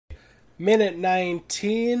Minute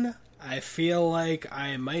 19. I feel like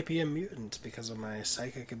I might be a mutant because of my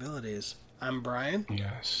psychic abilities. I'm Brian.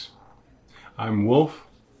 Yes. I'm Wolf.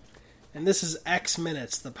 And this is X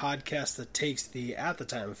Minutes, the podcast that takes the, at the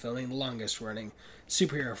time of filming, longest running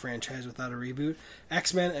superhero franchise without a reboot,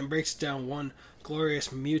 X-Men, and breaks it down one glorious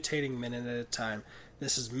mutating minute at a time.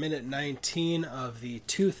 This is minute 19 of the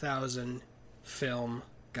 2000 film,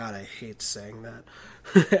 God, I hate saying that,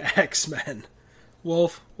 X-Men.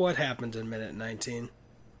 Wolf, what happened in minute 19?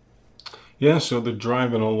 Yeah, so they're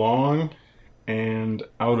driving along, and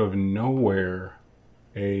out of nowhere,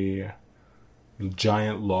 a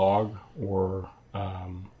giant log or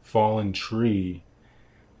fallen tree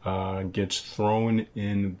gets thrown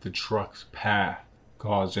in the truck's path,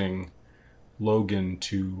 causing Logan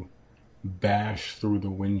to bash through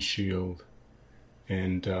the windshield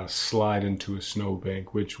and slide into a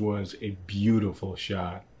snowbank, which was a beautiful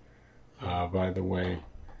shot, by the way.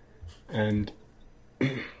 And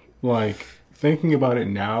like thinking about it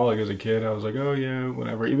now, like as a kid, I was like, oh yeah,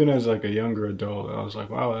 whatever. Even as like a younger adult, I was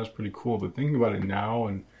like, wow, that's pretty cool. But thinking about it now,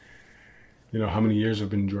 and you know how many years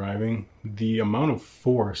I've been driving, the amount of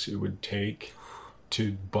force it would take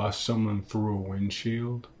to bust someone through a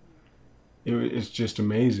windshield, it's just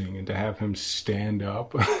amazing. And to have him stand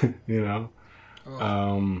up, you know,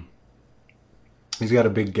 he's got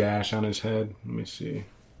a big gash on his head. Let me see.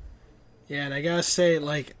 Yeah, and I gotta say,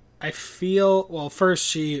 like, I feel, well, first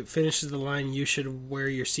she finishes the line, you should wear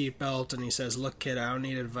your seatbelt, and he says, look kid, I don't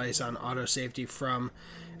need advice on auto safety from,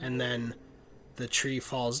 and then the tree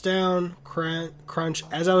falls down, crunch.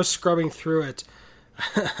 As I was scrubbing through it,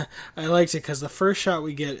 I liked it because the first shot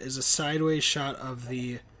we get is a sideways shot of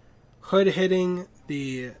the hood hitting,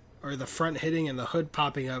 the front hitting and the hood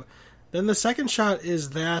popping up. Then the second shot is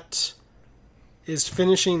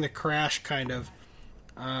finishing the crash, kind of.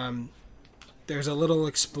 There's a little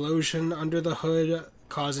explosion under the hood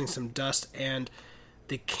causing some dust, and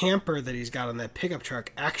the camper that he's got on that pickup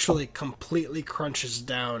truck actually completely crunches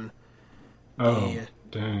down the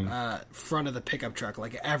front of the pickup truck,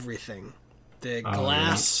 like everything. The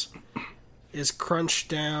glass is crunched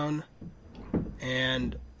down,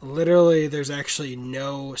 and literally there's actually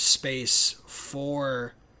no space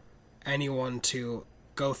for anyone to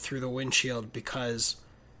go through the windshield, because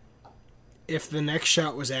if the next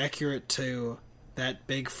shot was accurate to that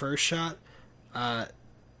big first shot,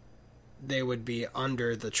 they would be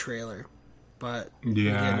under the trailer. But we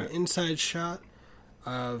get an inside shot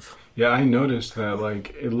of... Yeah, I noticed that.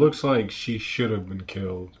 Like, it looks like she should have been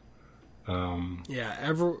killed. Everyone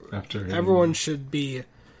should be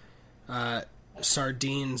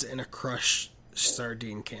sardines in a crushed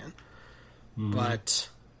sardine can. Mm-hmm. But...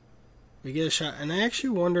 we get a shot, and I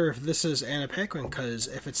actually wonder if this is Anna Paquin, because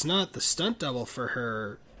if it's not, the stunt double for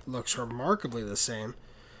her looks remarkably the same.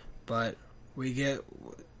 But we get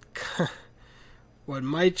what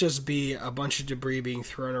might just be a bunch of debris being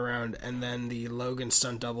thrown around, and then the Logan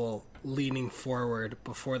stunt double leaning forward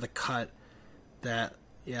before the cut that,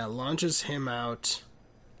 launches him out.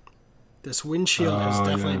 This windshield has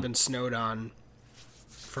definitely been snowed on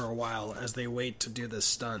for a while as they wait to do this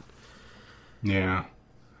stunt. Yeah.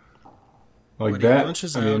 Like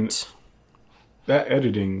that, I mean, that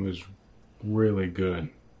editing was really good.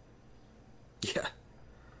 Yeah.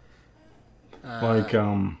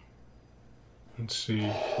 Let's see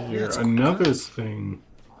here. Another thing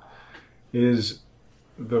is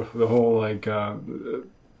the whole, like,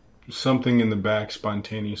 something in the back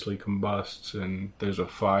spontaneously combusts, and there's a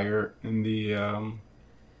fire in the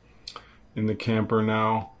camper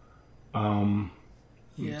now. I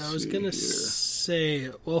was going to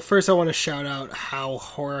say... Well, first I want to shout out how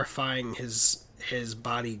horrifying his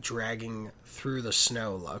body dragging through the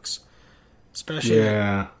snow looks. Especially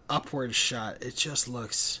the upward shot. It just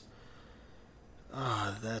looks...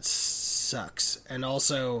 that sucks. And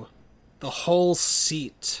also, the whole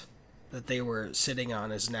seat that they were sitting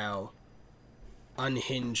on is now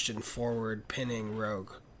unhinged and forward pinning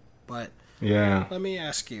Rogue. But let me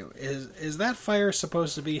ask you, is that fire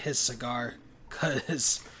supposed to be his cigar?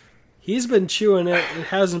 Because he's been chewing it, it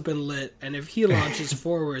hasn't been lit, and if he launches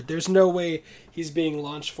forward, there's no way he's being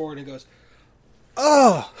launched forward and goes,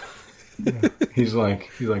 oh! Yeah. He's like,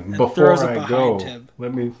 before I go,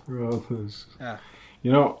 let me throw this. Yeah.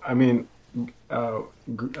 You know, I mean,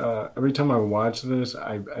 every time I watch this,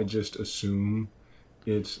 I just assume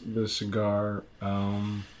it's the cigar.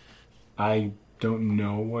 I don't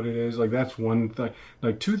know what it is. Like, that's one thing.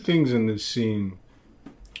 Like, two things in this scene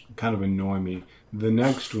kind of annoy me. The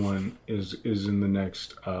next one is in the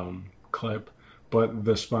next clip, but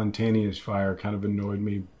the spontaneous fire kind of annoyed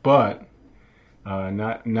me. But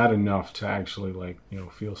Not enough to actually like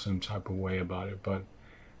feel some type of way about it. But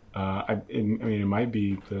I mean, it might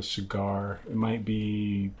be the cigar. It might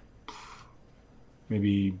be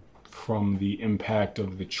maybe from the impact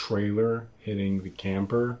of the trailer hitting the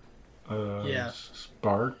camper.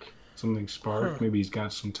 Spark. Something spark. Maybe he's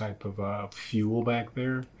got some type of fuel back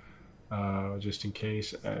there, just in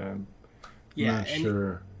case. Not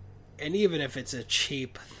sure. And even if it's a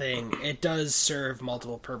cheap thing, it does serve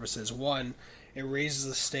multiple purposes. One, it raises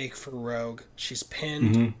the stake for Rogue. She's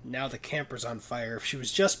pinned. Mm-hmm. Now the camper's on fire. If she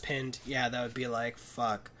was just pinned, yeah, that would be like,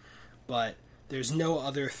 fuck. But there's no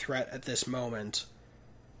other threat at this moment,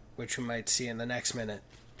 which we might see in the next minute.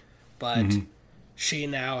 But she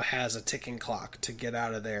now has a ticking clock to get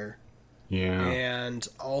out of there. Yeah. And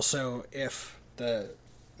also, if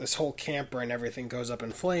this whole camper and everything goes up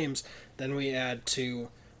in flames, then we add to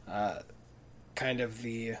kind of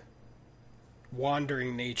the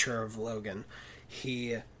wandering nature of Logan.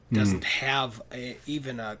 He doesn't have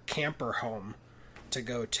even a camper home to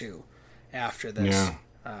go to after this.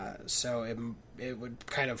 Yeah. So it would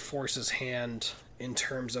kind of force his hand in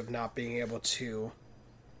terms of not being able to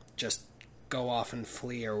just go off and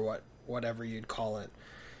flee or whatever you'd call it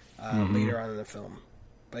later on in the film.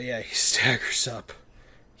 But yeah, he staggers up.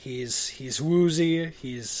 He's woozy.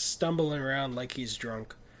 He's stumbling around like he's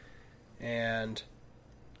drunk. And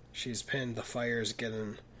she's pinned. The fire's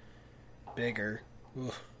getting bigger.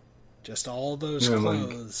 Ooh. Just all those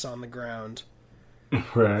clothes on the ground.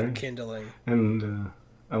 Right. Kindling. And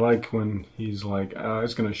I like when he's like,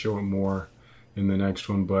 it's going to show it more in the next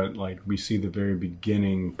one, but like we see the very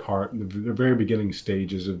beginning part, the very beginning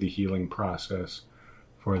stages of the healing process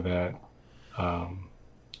for that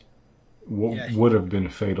would have been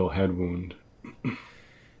a fatal head wound.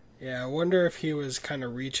 Yeah, I wonder if he was kind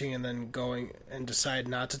of reaching and then going and decide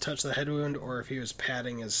not to touch the head wound, or if he was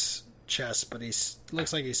patting his chest, but he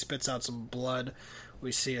looks like he spits out some blood.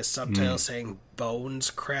 We see a subtitle saying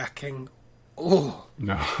bones cracking. Oh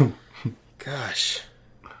no. Gosh.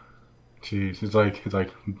 Jeez, it's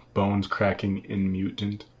like bones cracking in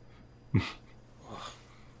mutant. Oh,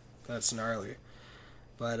 that's gnarly.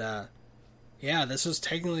 But yeah, this was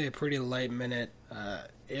technically a pretty light minute.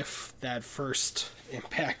 If that first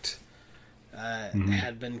impact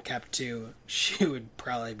had been kept to, she would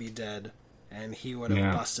probably be dead, and he would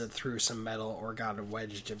have busted through some metal or gotten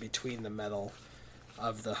wedged in between the metal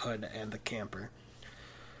of the hood and the camper.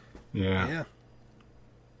 Yeah.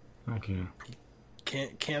 Okay.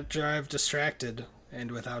 Can't drive distracted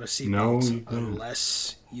and without a seatbelt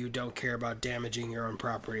unless you don't care about damaging your own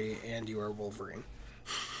property and you are Wolverine.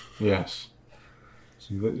 Yes.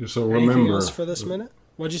 So remember. Anything else for this minute?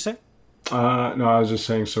 What'd you say? No, I was just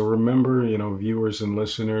saying. So remember, viewers and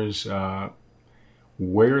listeners,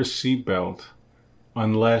 wear a seatbelt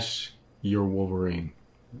unless you're Wolverine.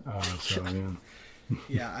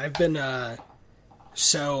 Yeah, I've been.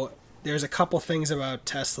 So there's a couple things about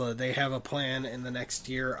Tesla. They have a plan in the next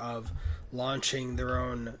year of launching their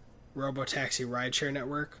own robotaxi rideshare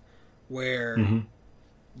network, where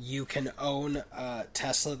you can own a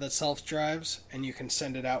Tesla that self-drives, and you can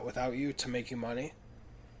send it out without you to make you money.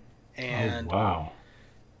 And, wow.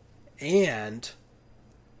 And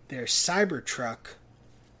their Cybertruck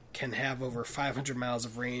can have over 500 miles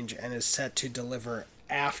of range and is set to deliver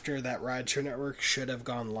after that rideshare network should have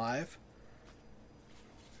gone live.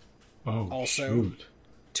 Oh, also, shoot.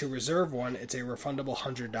 To reserve one, it's a refundable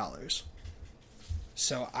 $100.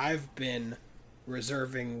 So I've been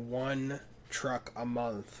reserving one truck a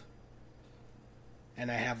month, and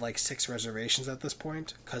I have like 6 reservations at this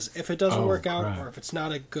point. Because if it doesn't work out, or if it's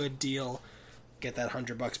not a good deal, get that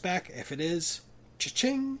 $100 back. If it is,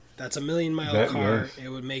 cha-ching, that's a 1,000,000-mile car. Yes. It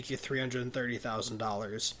would make you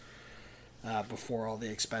 $330,000 before all the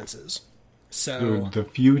expenses. So, dude, the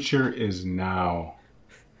future is now.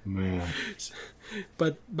 Man.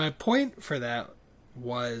 But my point for that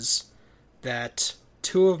was that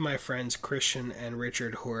 2 of my friends, Christian and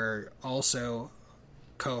Richard, who are also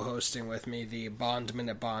co-hosting with me the Bond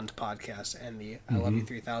Minute Bond podcast and the I Love You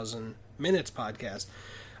 3000 Minutes podcast,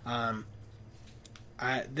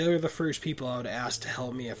 they're the first people I would ask to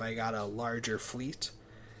help me if I got a larger fleet.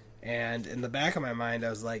 And in the back of my mind, I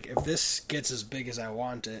was like, if this gets as big as I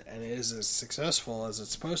want it and it is as successful as it's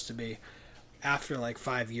supposed to be, after like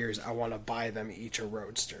 5 years, I want to buy them each a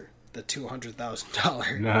Roadster, the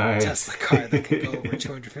 $200,000 Tesla car that can go over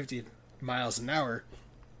 250 miles an hour.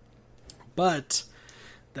 But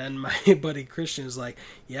then my buddy Christian was like,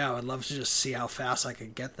 yeah, I would love to just see how fast I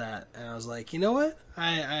could get that. And I was like, you know what?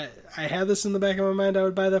 I had this in the back of my mind. I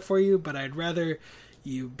would buy that for you, but I'd rather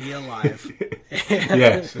you be alive.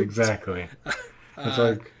 Yes, exactly. It's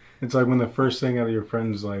like It's like when the first thing out of your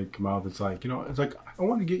friend's like mouth, it's like, it's like, I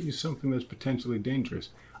want to get you something that's potentially dangerous.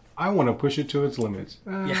 I want to push it to its limits.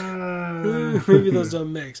 Yeah. Maybe those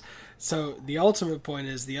don't mix. So the ultimate point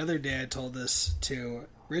is, the other day I told this to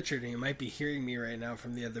Richard, and he might be hearing me right now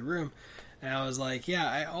from the other room. And I was like, yeah,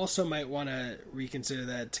 I also might want to reconsider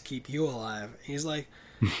that to keep you alive. And he's like,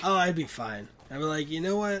 oh, I'd be fine. I'm like, you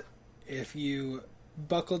know what? If you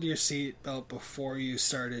buckled your seatbelt before you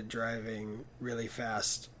started driving really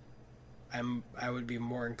fast, I would be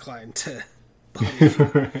more inclined to believe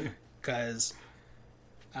you. Because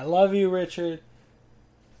I love you, Richard,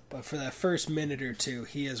 but for that first minute or two,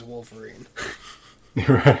 he is Wolverine.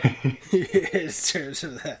 Right. In terms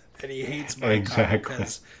of that. And he hates my car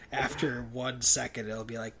because after 1 second, it'll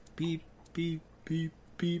be like beep, beep, beep,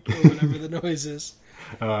 beep, or whatever the noise is.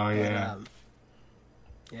 Oh, yeah. And,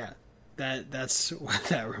 yeah. That's what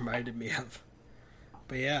that reminded me of.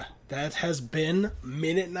 But yeah, that has been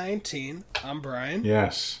Minute 19. I'm Brian.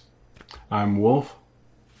 Yes. I'm Wolf.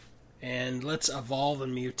 And let's evolve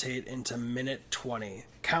and mutate into Minute 20.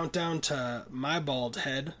 Countdown to my bald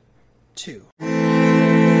head, 2.